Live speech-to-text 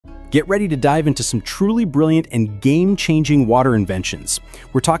Get ready to dive into some truly brilliant and game-changing water inventions.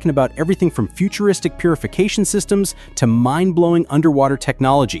 We're talking about everything from futuristic purification systems to mind-blowing underwater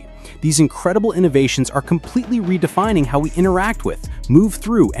technology. These incredible innovations are completely redefining how we interact with, move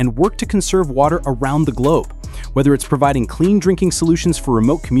through, and work to conserve water around the globe. Whether it's providing clean drinking solutions for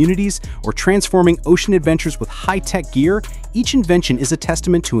remote communities or transforming ocean adventures with high-tech gear, each invention is a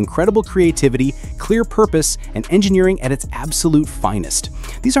testament to incredible creativity, clear purpose, and engineering at its absolute finest.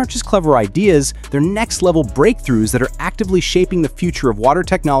 These aren't just clever ideas, they're next-level breakthroughs that are actively shaping the future of water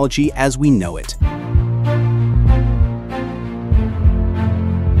technology as we know it.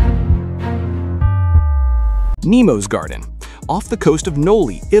 Nemos Garden. Off the coast of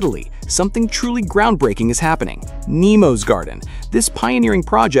Noli, Italy, something truly groundbreaking is happening. Nemos Garden. This pioneering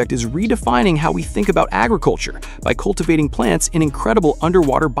project is redefining how we think about agriculture by cultivating plants in incredible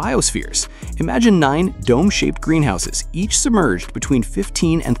underwater biospheres. Imagine 9 dome-shaped greenhouses, each submerged between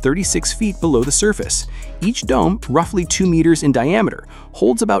 15 and 36 feet below the surface. Each dome, roughly 2 meters in diameter,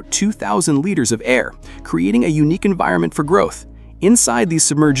 holds about 2,000 liters of air, creating a unique environment for growth. Inside these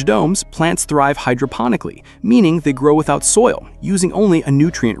submerged domes, plants thrive hydroponically, meaning they grow without soil, using only a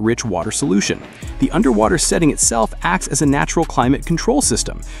nutrient-rich water solution. The underwater setting itself acts as a natural climate control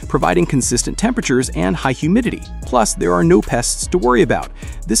system, providing consistent temperatures and high humidity. Plus, there are no pests to worry about.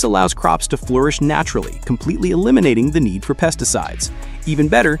 This allows crops to flourish naturally, completely eliminating the need for pesticides. Even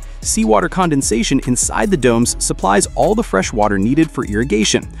better, seawater condensation inside the domes supplies all the fresh water needed for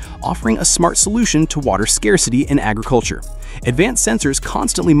irrigation, offering a smart solution to water scarcity in agriculture. Advanced sensors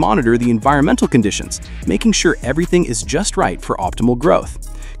constantly monitor the environmental conditions, making sure everything is just right for optimal growth.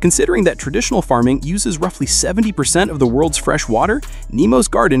 Considering that traditional farming uses roughly 70% of the world's fresh water, Nemos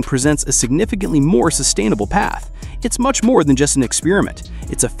Garden presents a significantly more sustainable path. It's much more than just an experiment.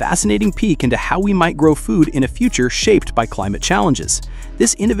 It's a fascinating peek into how we might grow food in a future shaped by climate challenges.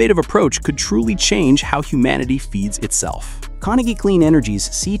 This innovative approach could truly change how humanity feeds itself. Carnegie Clean Energy's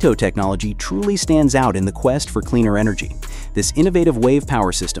Sito technology truly stands out in the quest for cleaner energy. This innovative wave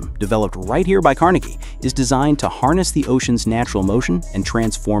power system, developed right here by Carnegie, is designed to harness the ocean's natural motion and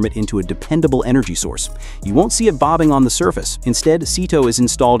transform it into a dependable energy source. You won't see it bobbing on the surface. Instead, Sito is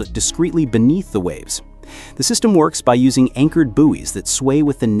installed discreetly beneath the waves. The system works by using anchored buoys that sway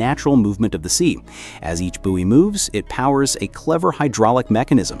with the natural movement of the sea. As each buoy moves, it powers a clever hydraulic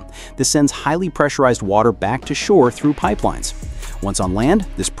mechanism. This sends highly pressurized water back to shore through pipelines. Once on land,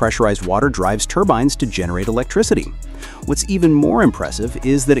 this pressurized water drives turbines to generate electricity. What's even more impressive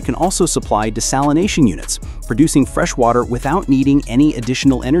is that it can also supply desalination units, producing fresh water without needing any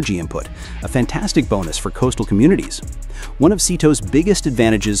additional energy input, a fantastic bonus for coastal communities. One of Sito's biggest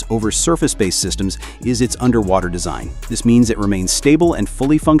advantages over surface-based systems is its underwater design. This means it remains stable and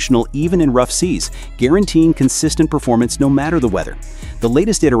fully functional even in rough seas, guaranteeing consistent performance no matter the weather. The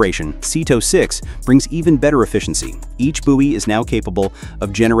latest iteration, Sito 6, brings even better efficiency. Each buoy is now capable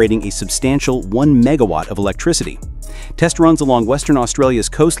of generating a substantial 1 megawatt of electricity. Test runs along Western Australia's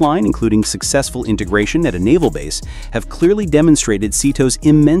coastline, including successful integration at a naval base, have clearly demonstrated Sito's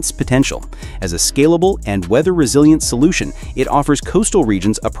immense potential. As a scalable and weather-resilient solution, it offers coastal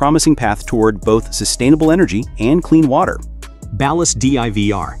regions a promising path toward both sustainable energy and clean water. Ballast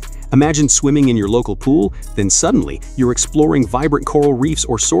DIVR. Imagine swimming in your local pool, then suddenly you're exploring vibrant coral reefs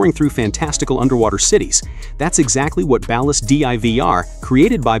or soaring through fantastical underwater cities. That's exactly what Ballast DIVR,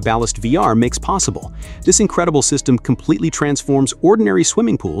 created by Ballast VR, makes possible. This incredible system completely transforms ordinary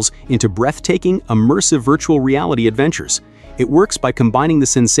swimming pools into breathtaking, immersive virtual reality adventures. It works by combining the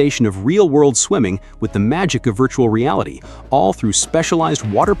sensation of real-world swimming with the magic of virtual reality, all through specialized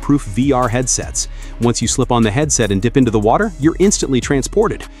waterproof VR headsets. Once you slip on the headset and dip into the water, you're instantly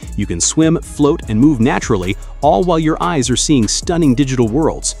transported. You can swim, float, and move naturally, all while your eyes are seeing stunning digital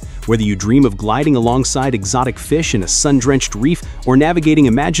worlds. Whether you dream of gliding alongside exotic fish in a sun-drenched reef or navigating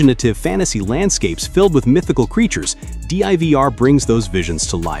imaginative fantasy landscapes filled with mythical creatures, DIVR brings those visions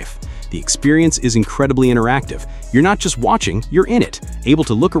to life. The experience is incredibly interactive. You're not just watching, you're in it, able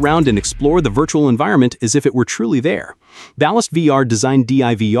to look around and explore the virtual environment as if it were truly there. Ballast VR designed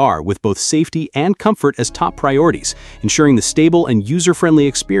DIVR with both safety and comfort as top priorities, ensuring the stable and user-friendly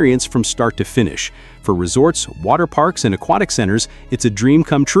experience from start to finish. For resorts, water parks, and aquatic centers, it's a dream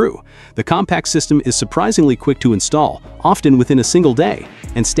come true. The compact system is surprisingly quick to install, often within a single day,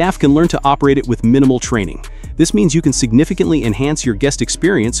 and staff can learn to operate it with minimal training. This means you can significantly enhance your guest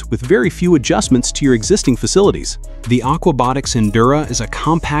experience with very few adjustments to your existing facilities. The Aquabotics Endura is a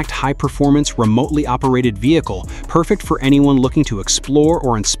compact, high-performance, remotely operated vehicle, perfect for anyone looking to explore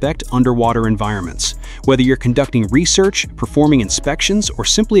or inspect underwater environments. Whether you're conducting research, performing inspections, or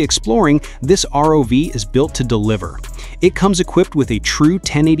simply exploring, this ROV is built to deliver. It comes equipped with a true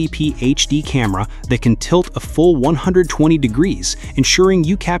 1080p HD camera that can tilt a full 120 degrees, ensuring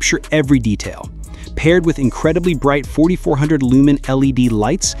you capture every detail. Paired with incredibly bright 4400 lumen LED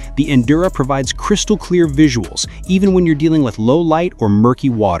lights, the Endura provides crystal clear visuals, even when you're dealing with low light or murky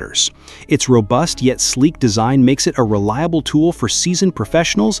waters. Its robust yet sleek design makes it a reliable tool for seasoned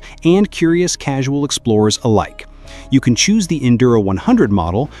professionals and curious casual explorers alike. You can choose the Endura 100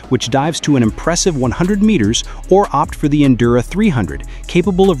 model, which dives to an impressive 100 meters, or opt for the Endura 300,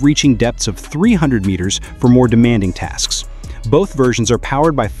 capable of reaching depths of 300 meters for more demanding tasks. Both versions are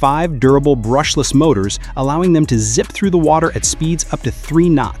powered by 5 durable brushless motors, allowing them to zip through the water at speeds up to 3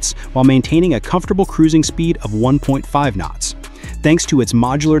 knots, while maintaining a comfortable cruising speed of 1.5 knots. Thanks to its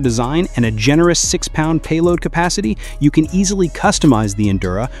modular design and a generous 6-pound payload capacity, you can easily customize the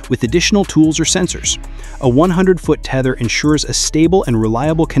Endura with additional tools or sensors. A 100-foot tether ensures a stable and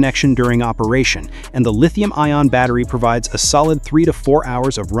reliable connection during operation, and the lithium-ion battery provides a solid 3 to 4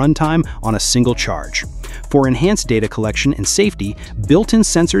 hours of runtime on a single charge. For enhanced data collection and safety, built-in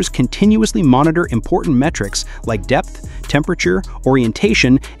sensors continuously monitor important metrics like depth, temperature,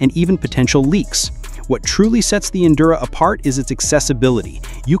 orientation, and even potential leaks. What truly sets the Endura apart is its accessibility.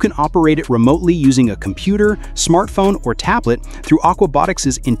 You can operate it remotely using a computer, smartphone, or tablet through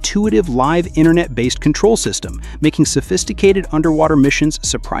Aquabotics' intuitive live internet-based control system, making sophisticated underwater missions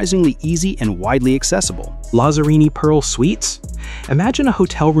surprisingly easy and widely accessible. Lazzarini Pearl Suites? Imagine a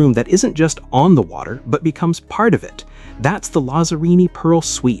hotel room that isn't just on the water, but becomes part of it. That's the Lazzarini Pearl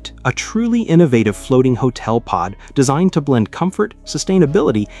Suite, a truly innovative floating hotel pod designed to blend comfort,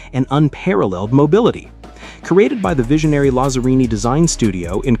 sustainability, and unparalleled mobility. Created by the visionary Lazzarini Design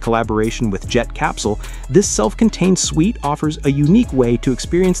Studio in collaboration with Jet Capsule, this self-contained suite offers a unique way to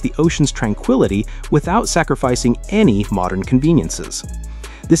experience the ocean's tranquility without sacrificing any modern conveniences.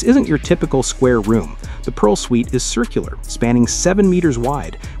 This isn't your typical square room. The Pearl Suite is circular, spanning 7 meters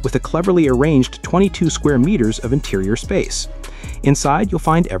wide, with a cleverly arranged 22 square meters of interior space. Inside, you'll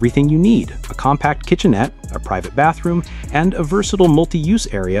find everything you need: a compact kitchenette, a private bathroom, and a versatile multi-use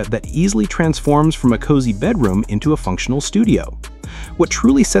area that easily transforms from a cozy bedroom into a functional studio. What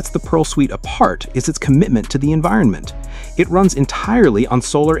truly sets the Pearl Suite apart is its commitment to the environment. It runs entirely on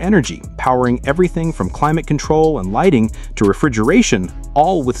solar energy, powering everything from climate control and lighting to refrigeration,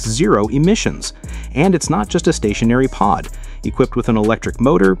 all with 0 emissions. And it's not just a stationary pod. Equipped with an electric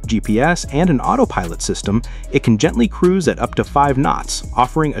motor, GPS, and an autopilot system, it can gently cruise at up to 5 knots,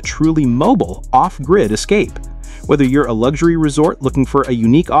 offering a truly mobile, off-grid escape. Whether you're a luxury resort looking for a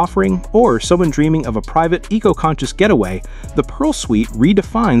unique offering, or someone dreaming of a private, eco-conscious getaway, the Pearl Suite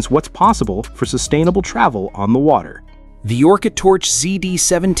redefines what's possible for sustainable travel on the water. The OrcaTorch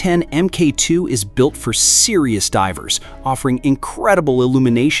ZD710 MK2 is built for serious divers, offering incredible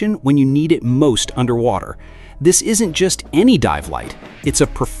illumination when you need it most underwater. This isn't just any dive light. It's a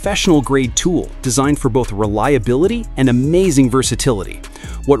professional-grade tool designed for both reliability and amazing versatility.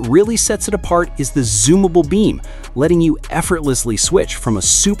 What really sets it apart is the zoomable beam, letting you effortlessly switch from a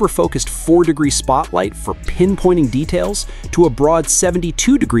super-focused 4-degree spotlight for pinpointing details to a broad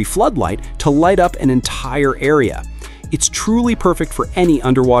 72-degree floodlight to light up an entire area. It's truly perfect for any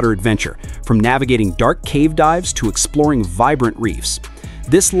underwater adventure, from navigating dark cave dives to exploring vibrant reefs.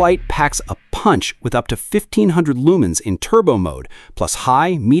 This light packs a punch with up to 1500 lumens in turbo mode, plus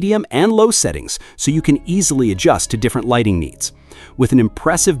high, medium, and low settings, so you can easily adjust to different lighting needs. With an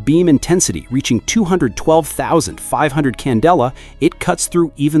impressive beam intensity reaching 212,500 candela, it cuts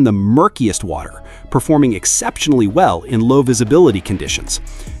through even the murkiest water, performing exceptionally well in low visibility conditions.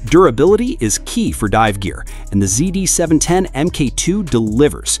 Durability is key for dive gear, and the ZD710 MK2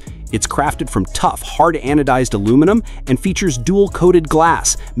 delivers. It's crafted from tough, hard-anodized aluminum and features dual-coated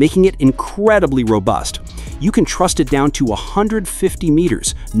glass, making it incredibly robust. You can trust it down to 150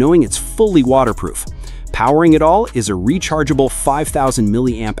 meters, knowing it's fully waterproof. Powering it all is a rechargeable 5,000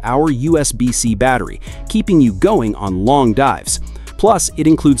 mAh USB-C battery, keeping you going on long dives. Plus, it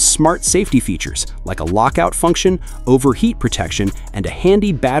includes smart safety features like a lockout function, overheat protection, and a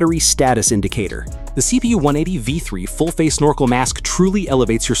handy battery status indicator. The CPU 180 V3 full-face snorkel mask truly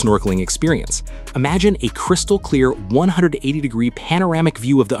elevates your snorkeling experience. Imagine a crystal clear 180-degree panoramic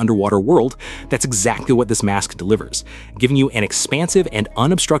view of the underwater world. That's exactly what this mask delivers, giving you an expansive and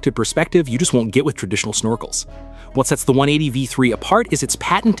unobstructed perspective you just won't get with traditional snorkels. What sets the 180V3 apart is its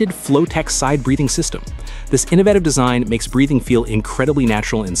patented Flowtech side breathing system. This innovative design makes breathing feel incredibly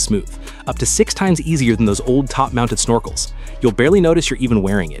natural and smooth, up to 6 times easier than those old top-mounted snorkels. You'll barely notice you're even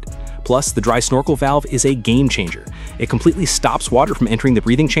wearing it. Plus, the dry snorkel valve is a game changer. It completely stops water from entering the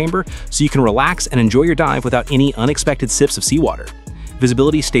breathing chamber, so you can relax and enjoy your dive without any unexpected sips of seawater.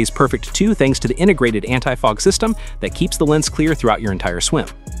 Visibility stays perfect too thanks to the integrated anti-fog system that keeps the lens clear throughout your entire swim.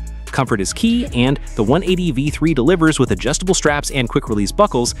 Comfort is key, and the 180V3 delivers with adjustable straps and quick-release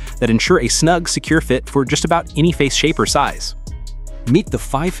buckles that ensure a snug, secure fit for just about any face shape or size. Meet the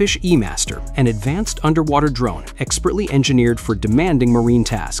FIFISH EMaster, an advanced underwater drone expertly engineered for demanding marine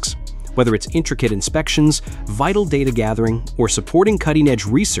tasks. Whether it's intricate inspections, vital data gathering, or supporting cutting-edge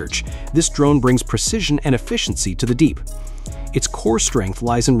research, this drone brings precision and efficiency to the deep. Its core strength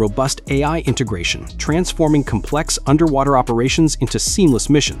lies in robust AI integration, transforming complex underwater operations into seamless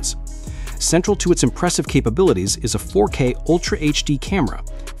missions. Central to its impressive capabilities is a 4K Ultra HD camera,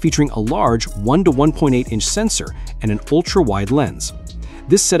 featuring a large 1 to 1.8-inch sensor and an ultra-wide lens.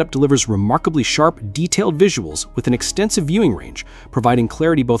 This setup delivers remarkably sharp, detailed visuals with an extensive viewing range, providing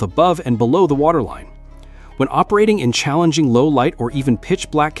clarity both above and below the waterline. When operating in challenging low light or even pitch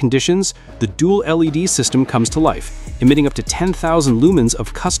black conditions, the dual LED system comes to life, emitting up to 10,000 lumens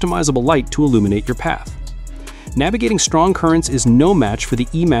of customizable light to illuminate your path. Navigating strong currents is no match for the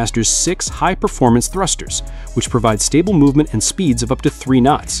EMaster's 6 high-performance thrusters, which provide stable movement and speeds of up to 3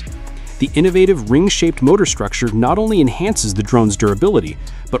 knots. The innovative ring-shaped motor structure not only enhances the drone's durability,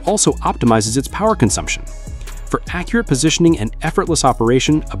 but also optimizes its power consumption. For accurate positioning and effortless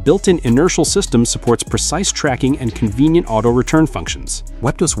operation, a built-in inertial system supports precise tracking and convenient auto-return functions.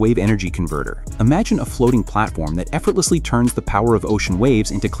 Weptos Wave Energy Converter. Imagine a floating platform that effortlessly turns the power of ocean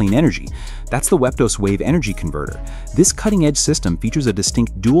waves into clean energy. That's the Weptos Wave Energy Converter. This cutting-edge system features a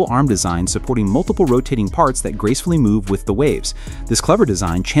distinct dual-arm design supporting multiple rotating parts that gracefully move with the waves. This clever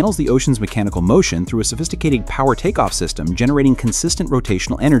design channels the ocean's mechanical motion through a sophisticated power takeoff system, generating consistent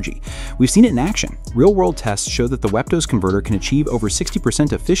rotational energy. We've seen it in action. Real-world tests show that the Weptos converter can achieve over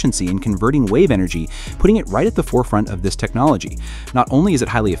 60% efficiency in converting wave energy, putting it right at the forefront of this technology. Not only is it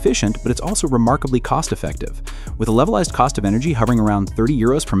highly efficient, but it's also remarkably cost-effective. With a levelized cost of energy hovering around 30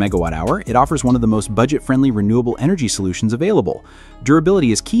 euros per megawatt hour, it offers one of the most budget-friendly renewable energy solutions available.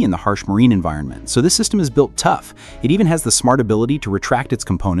 Durability is key in the harsh marine environment, so this system is built tough. It even has the smart ability to retract its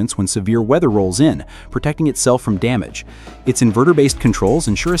components when severe weather rolls in, protecting itself from damage. Its inverter-based controls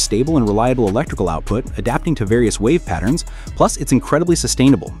ensure a stable and reliable electrical output, adapting to various wave patterns, plus it's incredibly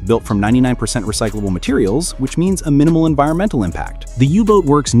sustainable, built from 99% recyclable materials, which means a minimal environmental impact. The Yuboat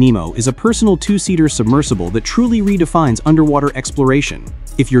Worx Nemo is a personal 2-seater submersible that truly redefines underwater exploration.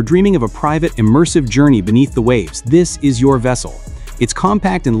 If you're dreaming of a private, immersive journey beneath the waves, this is your vessel. Its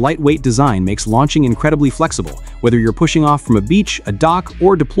compact and lightweight design makes launching incredibly flexible, whether you're pushing off from a beach, a dock,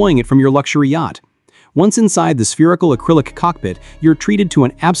 or deploying it from your luxury yacht. Once inside the spherical acrylic cockpit, you're treated to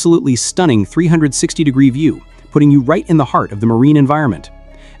an absolutely stunning 360-degree view, putting you right in the heart of the marine environment.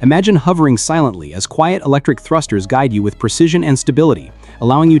 Imagine hovering silently as quiet electric thrusters guide you with precision and stability,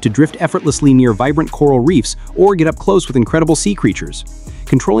 allowing you to drift effortlessly near vibrant coral reefs or get up close with incredible sea creatures.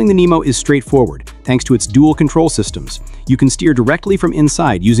 Controlling the Nemo is straightforward, thanks to its dual control systems. You can steer directly from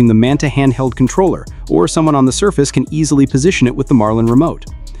inside using the Manta handheld controller, or someone on the surface can easily position it with the Marlin remote.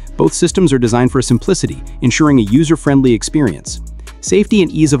 Both systems are designed for simplicity, ensuring a user-friendly experience. Safety and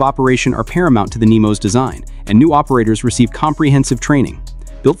ease of operation are paramount to the Nemo's design, and new operators receive comprehensive training.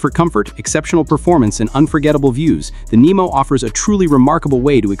 Built for comfort, exceptional performance, and unforgettable views, the Nemo offers a truly remarkable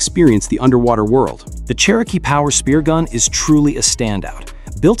way to experience the underwater world. The Cherokee Spear Gun is truly a standout.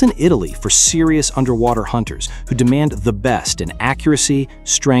 Built in Italy for serious underwater hunters who demand the best in accuracy,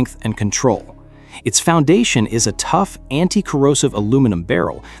 strength, and control. Its foundation is a tough, anti-corrosive aluminum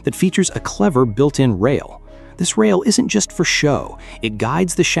barrel that features a clever built-in rail. This rail isn't just for show, it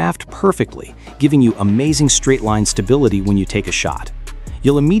guides the shaft perfectly, giving you amazing straight-line stability when you take a shot.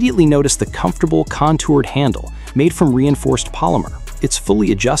 You'll immediately notice the comfortable, contoured handle made from reinforced polymer. It's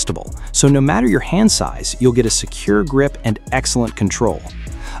fully adjustable, so no matter your hand size, you'll get a secure grip and excellent control.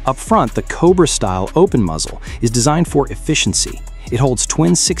 Up front, the Cobra-style open muzzle is designed for efficiency. It holds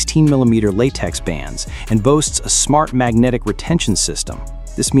twin 16mm latex bands and boasts a smart magnetic retention system.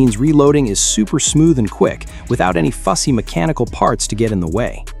 This means reloading is super smooth and quick, without any fussy mechanical parts to get in the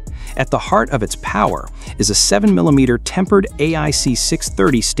way. At the heart of its power is a 7mm tempered AIC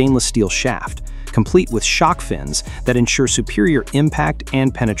 630 stainless steel shaft, complete with shock fins that ensure superior impact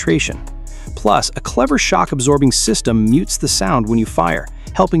and penetration. Plus, a clever shock-absorbing system mutes the sound when you fire,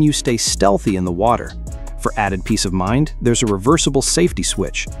 helping you stay stealthy in the water. For added peace of mind, there's a reversible safety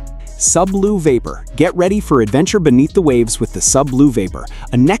switch. Sublue Vapor. Get ready for adventure beneath the waves with the Sublue Vapor,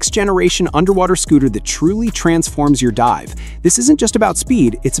 a next-generation underwater scooter that truly transforms your dive. This isn't just about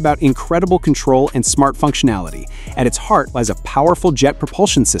speed, it's about incredible control and smart functionality. At its heart lies a powerful jet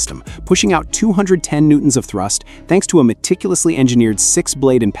propulsion system, pushing out 210 newtons of thrust thanks to a meticulously engineered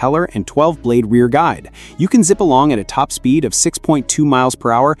 6-blade impeller and 12-blade rear guide. You can zip along at a top speed of 6.2 miles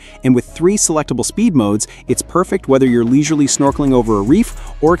per hour, and with 3 selectable speed modes, it's perfect whether you're leisurely snorkeling over a reef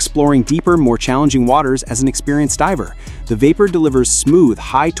or exploring deeper, more challenging waters as an experienced diver. The Vapor delivers smooth,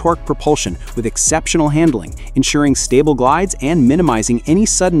 high-torque propulsion with exceptional handling, ensuring stable glides and minimizing any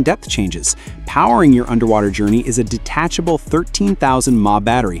sudden depth changes. Powering your underwater journey is a detachable 13,000 mAh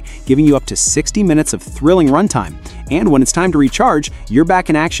battery, giving you up to 60 minutes of thrilling runtime. And when it's time to recharge, you're back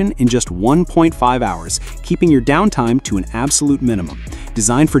in action in just 1.5 hours, keeping your downtime to an absolute minimum.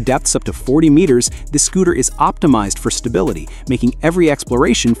 Designed for depths up to 40 meters, this scooter is optimized for stability, making every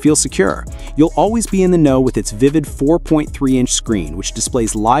exploration feel secure. You'll always be in the know with its vivid 4.3-inch screen, which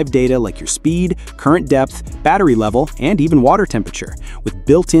displays live data like your speed, current depth, battery level, and even water temperature. With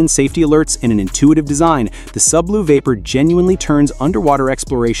built-in safety alerts and an intuitive design, the Sublue Vapor genuinely turns underwater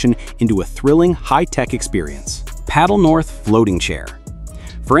exploration into a thrilling, high-tech experience. Paddle North Floating Chair.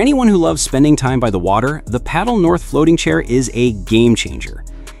 For anyone who loves spending time by the water, the Paddle North Floating Chair is a game changer.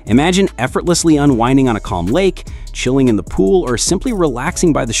 Imagine effortlessly unwinding on a calm lake, chilling in the pool, or simply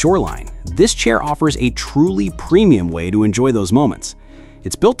relaxing by the shoreline. This chair offers a truly premium way to enjoy those moments.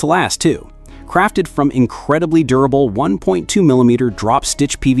 It's built to last too, crafted from incredibly durable 1.2mm drop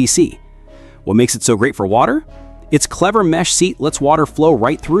stitch PVC. What makes it so great for water? Its clever mesh seat lets water flow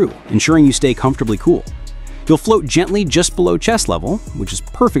right through, ensuring you stay comfortably cool. You'll float gently just below chest level, which is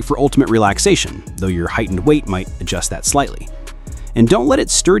perfect for ultimate relaxation, though your heightened weight might adjust that slightly. And don't let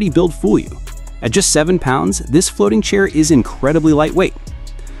its sturdy build fool you. At just 7 pounds, this floating chair is incredibly lightweight.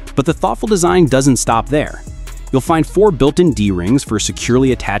 But the thoughtful design doesn't stop there. You'll find 4 built-in D-rings for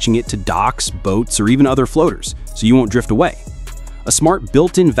securely attaching it to docks, boats, or even other floaters, so you won't drift away. A smart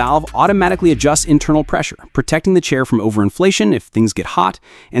built-in valve automatically adjusts internal pressure, protecting the chair from overinflation if things get hot,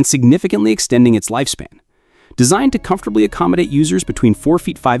 and significantly extending its lifespan. Designed to comfortably accommodate users between 4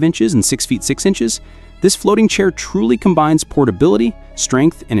 feet 5 inches and 6 feet 6 inches, this floating chair truly combines portability,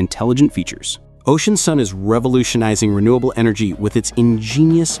 strength, and intelligent features. Ocean Sun is revolutionizing renewable energy with its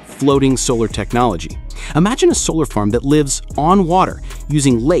ingenious floating solar technology. Imagine a solar farm that lives on water,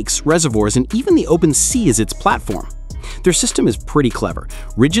 using lakes, reservoirs, and even the open sea as its platform. Their system is pretty clever.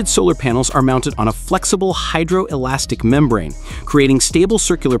 Rigid solar panels are mounted on a flexible hydroelastic membrane, creating stable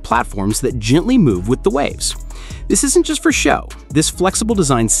circular platforms that gently move with the waves. This isn't just for show. This flexible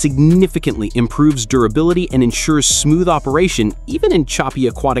design significantly improves durability and ensures smooth operation even in choppy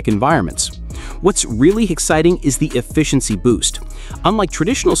aquatic environments. What's really exciting is the efficiency boost. Unlike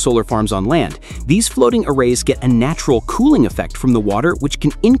traditional solar farms on land, these floating arrays get a natural cooling effect from the water, which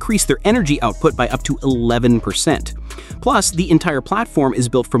can increase their energy output by up to 11%. Plus, the entire platform is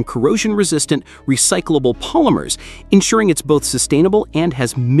built from corrosion-resistant, recyclable polymers, ensuring it's both sustainable and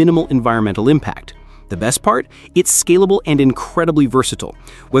has minimal environmental impact. The best part? It's scalable and incredibly versatile.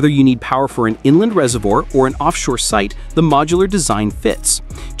 Whether you need power for an inland reservoir or an offshore site, the modular design fits.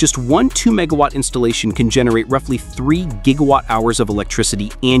 Just one 2-megawatt installation can generate roughly 3 gigawatt-hours of electricity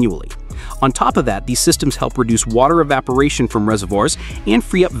annually. On top of that, these systems help reduce water evaporation from reservoirs and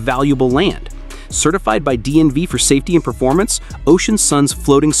free up valuable land. Certified by DNV for safety and performance, Ocean Sun's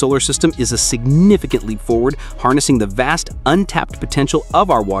floating solar system is a significant leap forward, harnessing the vast, untapped potential of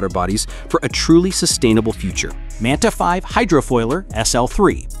our water bodies for a truly sustainable future. Manta5 Hydrofoiler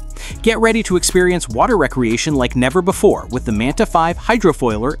SL3. Get ready to experience water recreation like never before with the Manta5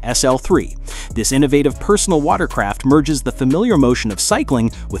 Hydrofoiler SL3. This innovative personal watercraft merges the familiar motion of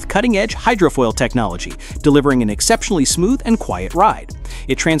cycling with cutting-edge hydrofoil technology, delivering an exceptionally smooth and quiet ride.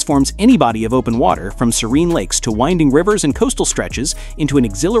 It transforms any body of open water, from serene lakes to winding rivers and coastal stretches, into an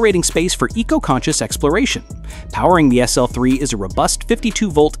exhilarating space for eco-conscious exploration. Powering the SL3 is a robust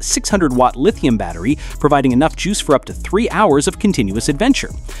 52-volt, 600-watt lithium battery, providing enough juice for up to 3 hours of continuous adventure.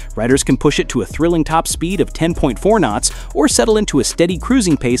 Riders can push it to a thrilling top speed of 10.4 knots or settle into a steady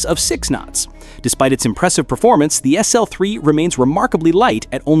cruising pace of 6 knots. Despite its impressive performance, the SL3 remains remarkably light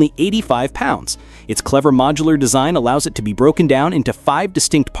at only 85 pounds. Its clever modular design allows it to be broken down into 5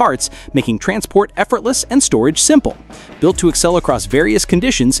 distinct parts, making transport effortless and storage simple. Built to excel across various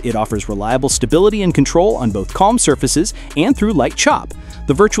conditions, it offers reliable stability and control on both calm surfaces and through light chop.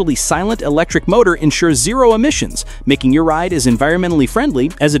 The virtually silent electric motor ensures zero emissions, making your ride as environmentally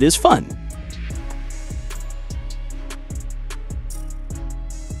friendly as it is fun.